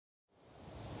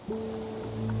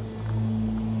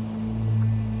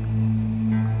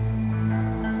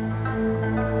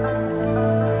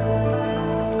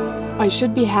I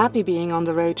should be happy being on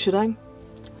the road, should I?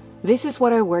 This is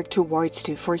what I worked towards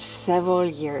for several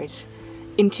years.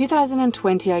 In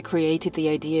 2020, I created the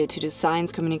idea to do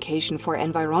science communication for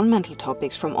environmental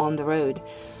topics from on the road.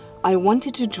 I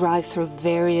wanted to drive through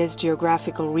various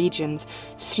geographical regions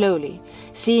slowly,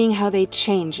 seeing how they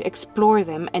change, explore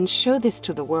them, and show this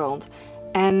to the world.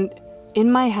 And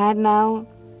in my head now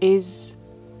is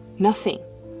nothing.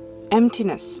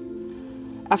 Emptiness.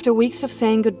 After weeks of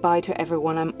saying goodbye to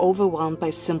everyone, I'm overwhelmed by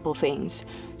simple things.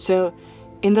 So,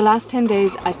 in the last 10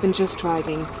 days, I've been just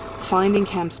driving, finding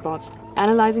camp spots,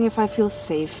 analyzing if I feel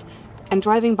safe, and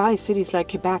driving by cities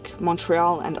like Quebec,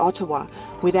 Montreal, and Ottawa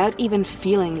without even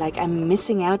feeling like I'm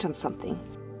missing out on something.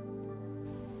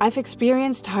 I've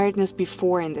experienced tiredness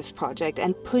before in this project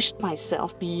and pushed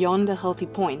myself beyond a healthy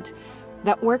point.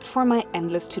 That worked for my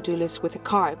endless to-do list with a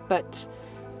car, but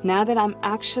now that I'm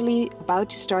actually about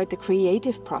to start the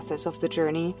creative process of the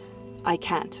journey, I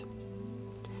can't.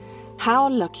 How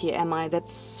lucky am I that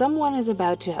someone is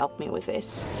about to help me with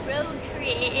this? Road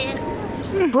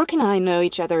trip. Brooke and I know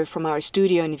each other from our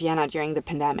studio in Vienna during the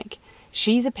pandemic.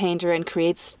 She's a painter and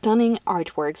creates stunning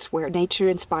artworks where nature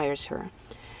inspires her.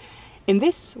 In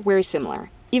this, we're similar,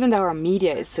 even though our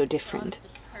media is so different.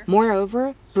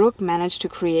 Moreover, Brooke managed to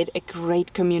create a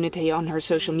great community on her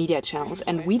social media channels,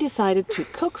 and we decided to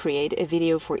co-create a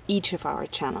video for each of our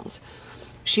channels.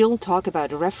 She'll talk about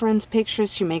the reference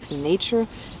pictures she makes in nature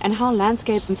and how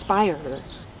landscapes inspire her.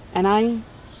 And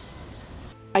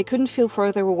I couldn't feel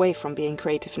further away from being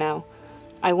creative now.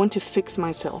 I want to fix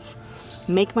myself,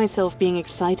 make myself being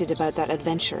excited about that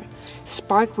adventure,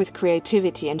 spark with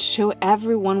creativity and show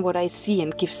everyone what I see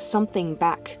and give something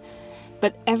back.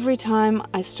 But every time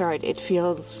I start, it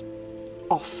feels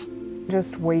off.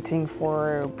 Just waiting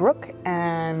for Brooke,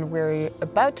 and we're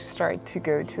about to start to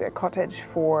go to a cottage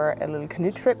for a little canoe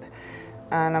trip.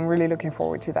 And I'm really looking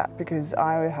forward to that because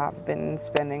I have been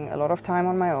spending a lot of time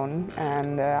on my own,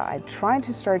 and I tried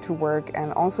to start to work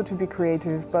and also to be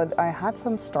creative, but I had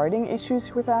some starting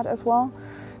issues with that as well.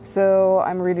 So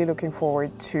I'm really looking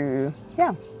forward to,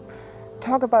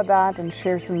 talk about that and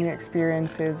share some new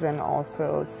experiences and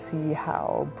also see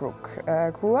how Brooke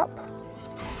grew up.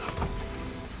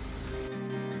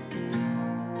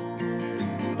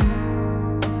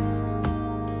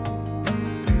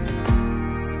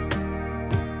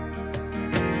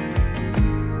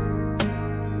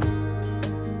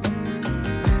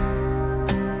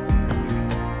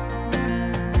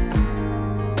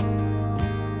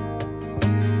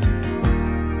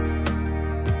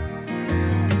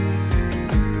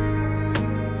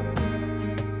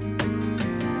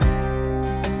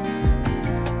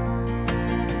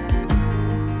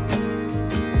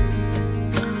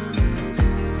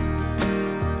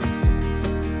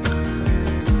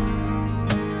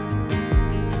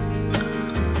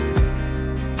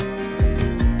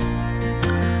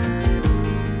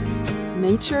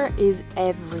 Nature is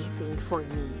everything for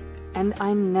me, and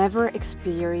I never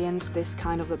experienced this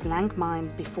kind of a blank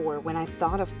mind before when I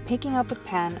thought of picking up a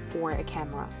pen or a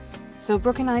camera. So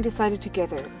Brooke and I decided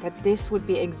together that this would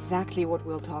be exactly what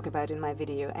we'll talk about in my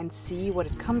video and see what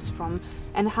it comes from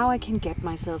and how I can get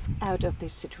myself out of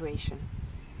this situation.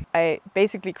 I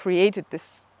basically created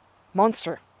this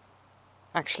monster,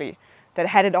 actually, that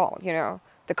had it all, you know.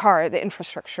 The car, the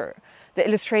infrastructure, the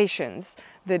illustrations,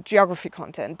 the geography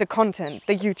content, the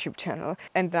YouTube channel.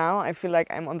 And now I feel like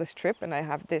I'm on this trip and I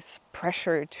have this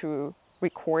pressure to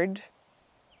record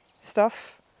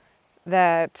stuff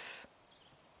that,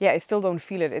 I still don't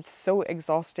feel it. It's so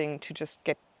exhausting to just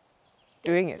get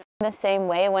doing it. The same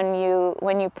way when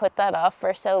you put that off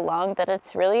for so long that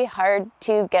it's really hard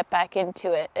to get back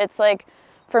into it. It's like,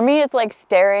 for me, it's like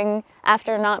staring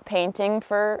after not painting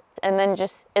and then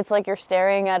it's like you're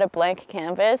staring at a blank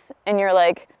canvas and you're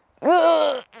like,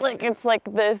 ugh! Like it's like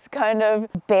this kind of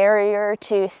barrier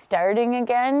to starting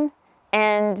again.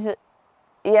 And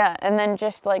and then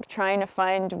just like trying to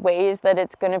find ways that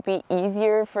it's going to be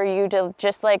easier for you to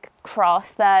just like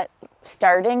cross that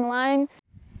starting line.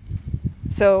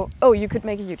 So, you could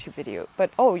make a YouTube video,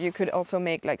 but you could also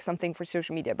make like something for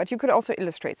social media, but you could also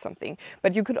illustrate something,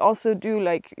 but you could also do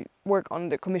like work on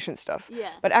the commission stuff.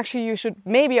 Yeah. But actually you should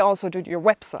maybe also do your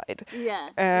website.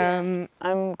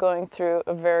 I'm going through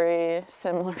a very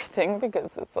similar thing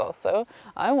because it's also,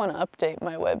 I want to update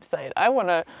my website. I want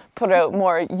to put out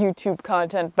more YouTube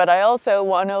content, but I also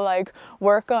want to like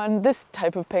work on this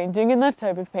type of painting and that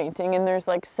type of painting. And there's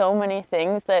like so many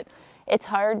things that it's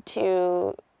hard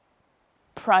to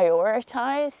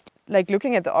prioritized. Like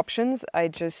looking at the options, I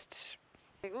just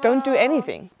don't do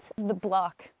anything. The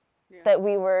block that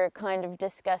we were kind of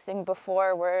discussing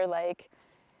before, where like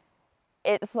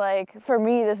it's like, for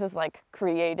me, this is like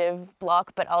creative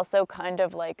block, but also kind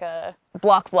of like a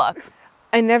block.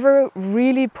 I never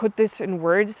really put this in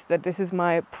words, that this is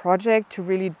my project to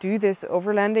really do this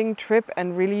overlanding trip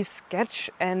and really sketch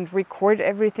and record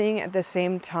everything at the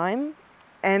same time.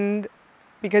 And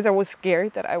because I was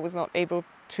scared that I was not able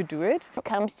to do it. When it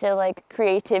comes to like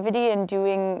creativity and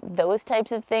doing those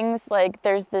types of things, like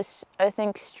there's this, I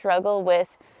think, struggle with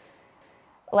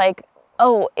like,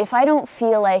 oh, if I don't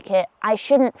feel like it, I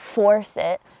shouldn't force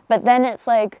it. But then it's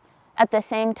like, at the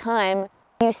same time,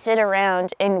 you sit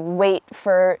around and wait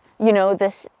for, you know,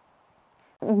 this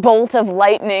bolt of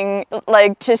lightning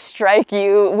like to strike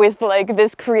you with like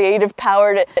this creative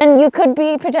power and you could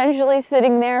be potentially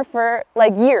sitting there for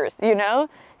like years, you know?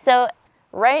 So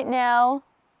right now,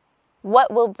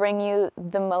 what will bring you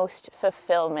the most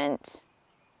fulfillment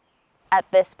at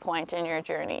this point in your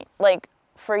journey? Like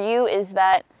for you, is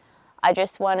that I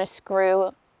just want to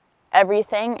screw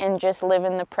everything and just live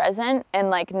in the present and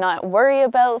like not worry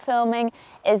about filming?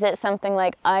 Is it something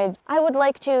like I would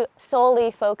like to solely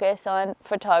focus on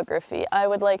photography? I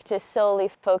would like to solely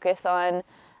focus on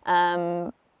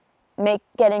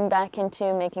getting back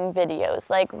into making videos.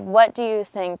 Like what do you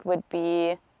think would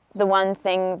be the one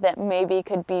thing that maybe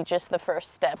could be just the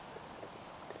first step?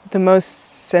 The most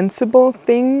sensible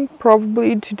thing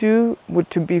probably to do would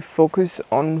to be focus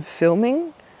on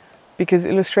filming, because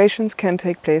illustrations can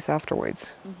take place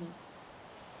afterwards.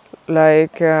 Mm-hmm.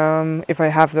 Like if I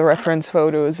have the reference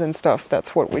photos and stuff,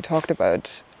 that's what we talked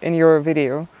about in your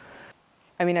video.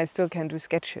 I mean, I still can do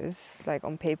sketches like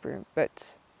on paper,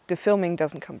 but the filming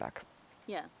doesn't come back.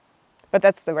 Yeah. But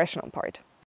that's the rational part.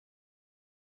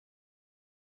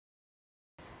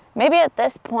 Maybe at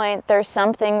this point, there's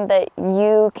something that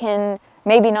you can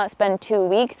maybe not spend 2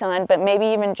 weeks on, but maybe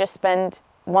even just spend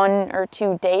 1 or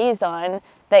 2 days on,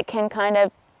 that can kind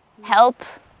of help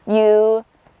you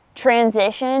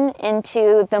transition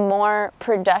into the more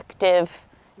productive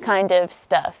kind of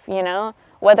stuff, you know?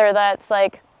 Whether that's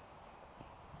like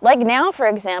now, for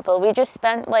example, we just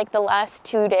spent like the last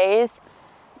 2 days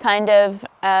kind of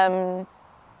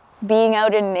being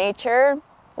out in nature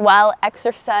while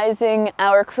exercising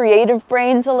our creative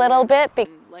brains a little bit.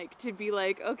 Like to be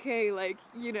like, okay, like,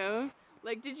 you know,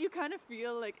 like, did you kind of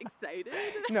feel like excited?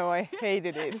 No, I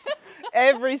hated it.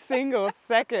 Every single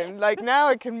second. Like now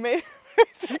I can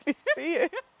basically see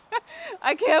it.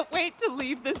 I can't wait to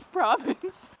leave this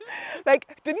province.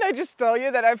 Like, didn't I just tell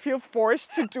you that I feel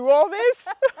forced to do all this?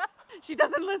 She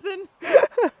doesn't listen.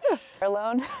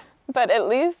 Alone. But at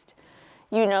least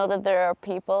you know that there are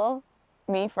people,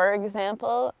 me for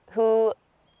example, who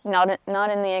not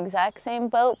in the exact same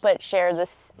boat, but share the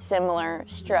similar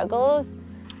struggles.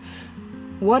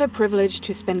 What a privilege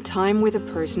to spend time with a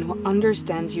person who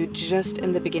understands you just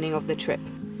in the beginning of the trip.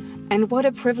 And what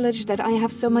a privilege that I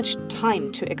have so much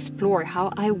time to explore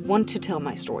how I want to tell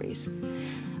my stories.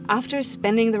 After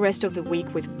spending the rest of the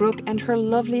week with Brooke and her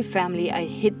lovely family, I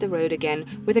hit the road again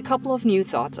with a couple of new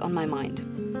thoughts on my mind.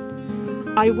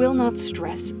 I will not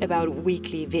stress about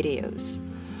weekly videos.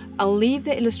 I'll leave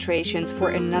the illustrations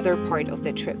for another part of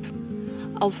the trip.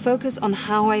 I'll focus on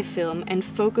how I film and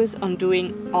focus on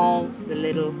doing all the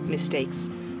little mistakes.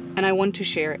 And I want to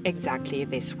share exactly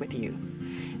this with you.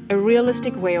 A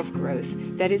realistic way of growth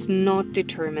that is not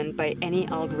determined by any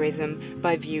algorithm,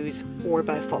 by views, or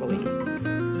by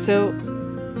following. So,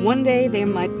 one day there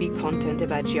might be content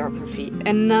about geography,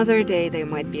 another day there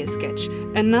might be a sketch,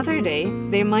 another day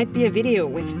there might be a video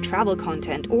with travel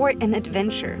content or an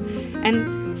adventure,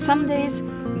 and some days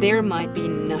there might be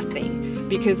nothing,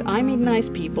 because I meet nice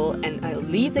people and I'll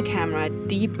leave the camera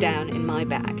deep down in my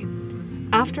bag.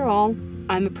 After all,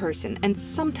 I'm a person, and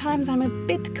sometimes I'm a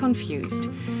bit confused.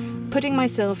 Putting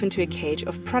myself into a cage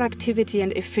of productivity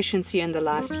and efficiency in the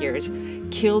last years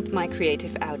killed my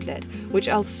creative outlet, which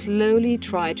I'll slowly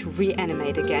try to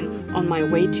reanimate again on my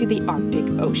way to the Arctic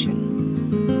Ocean.